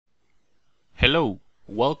Hello,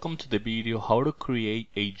 welcome to the video how to create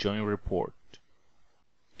a join report.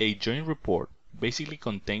 A join report basically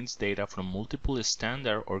contains data from multiple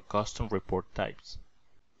standard or custom report types.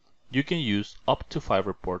 You can use up to 5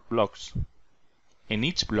 report blocks, and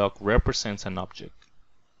each block represents an object.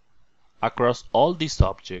 Across all these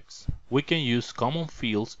objects, we can use common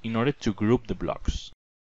fields in order to group the blocks.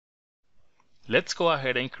 Let's go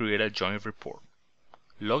ahead and create a join report.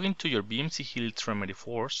 Log into your BMC Helix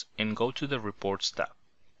Remedyforce and go to the Reports tab.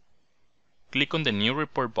 Click on the New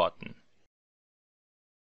Report button.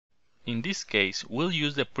 In this case, we'll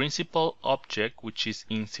use the principal object, which is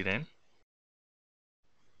incident,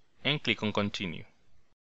 and click on Continue.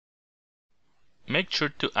 Make sure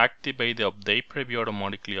to activate the Update Preview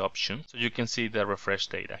Automatically option so you can see the refresh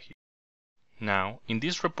data here. Now, in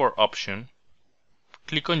this report option,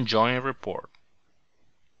 click on Join Report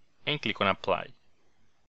and click on Apply.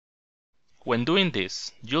 When doing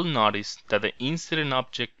this, you'll notice that the incident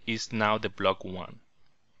object is now the block 1.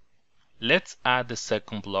 Let's add the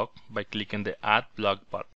second block by clicking the Add Block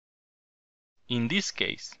button. In this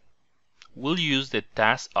case, we'll use the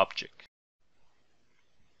task object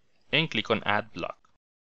and click on Add Block.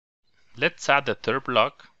 Let's add the third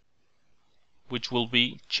block, which will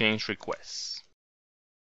be Change Requests.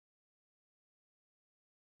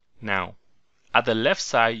 Now, at the left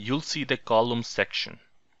side, you'll see the column section.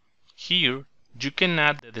 Here, you can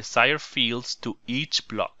add the desired fields to each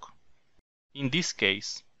block. In this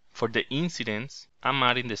case, for the incidents, I'm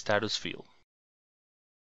adding the status field.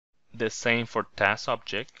 The same for task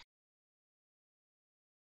object.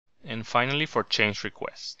 And finally for change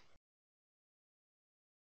request.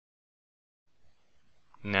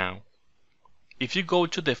 Now, if you go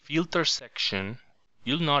to the filter section,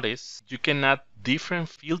 you'll notice you can add different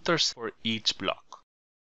filters for each block.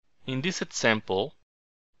 In this example,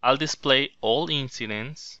 I'll display all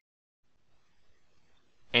incidents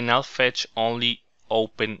and I'll fetch only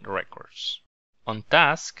open records. On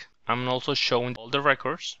task, I'm also showing all the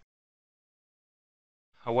records.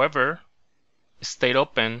 However, state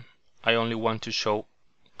open, I only want to show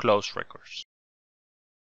closed records.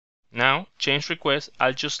 Now, change request,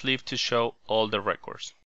 I'll just leave to show all the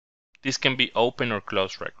records. This can be open or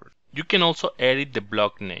closed records. You can also edit the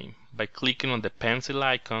block name by clicking on the pencil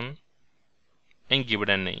icon and give it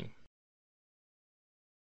a name.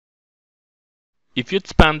 If you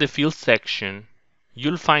expand the field section,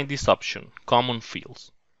 you'll find this option, Common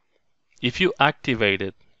Fields. If you activate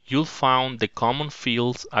it, you'll find the common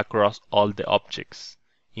fields across all the objects.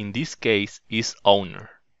 In this case, is Owner.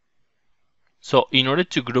 So in order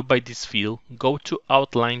to group by this field, go to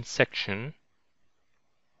Outline section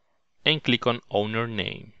and click on Owner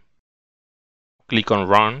Name. Click on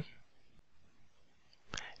Run.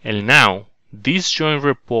 And now, this join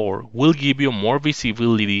report will give you more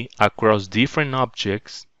visibility across different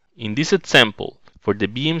objects. In this example, for the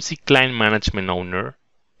BMC Client Management Owner,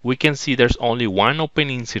 we can see there's only 1 open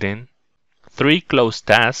incident, 3 closed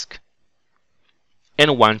tasks,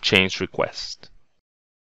 and 1 change request.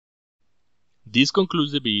 This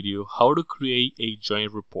concludes the video how to create a join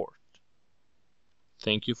report.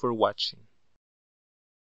 Thank you for watching.